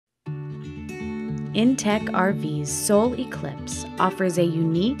inTech RV's Soul Eclipse offers a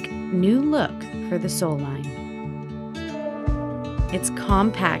unique, new look for the Soul line. Its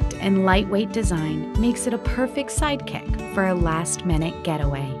compact and lightweight design makes it a perfect sidekick for a last-minute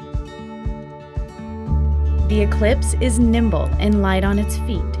getaway. The Eclipse is nimble and light on its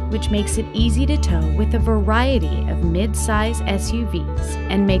feet, which makes it easy to tow with a variety of mid-size SUVs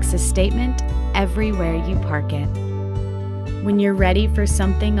and makes a statement everywhere you park it. When you're ready for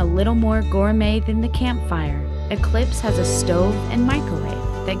something a little more gourmet than the campfire, Eclipse has a stove and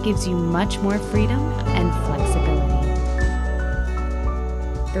microwave that gives you much more freedom and flexibility.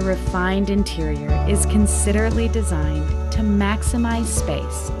 The refined interior is considerately designed to maximize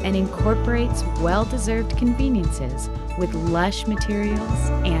space and incorporates well-deserved conveniences with lush materials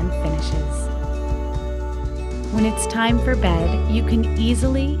and finishes. When it's time for bed, you can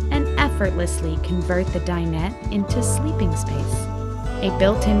easily and effortlessly convert the dinette into sleeping space. A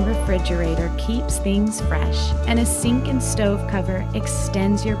built-in refrigerator keeps things fresh, and a sink and stove cover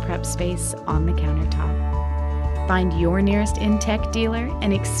extends your prep space on the countertop. Find your nearest inTech dealer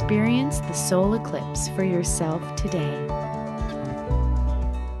and experience the Soul Eclipse for yourself today.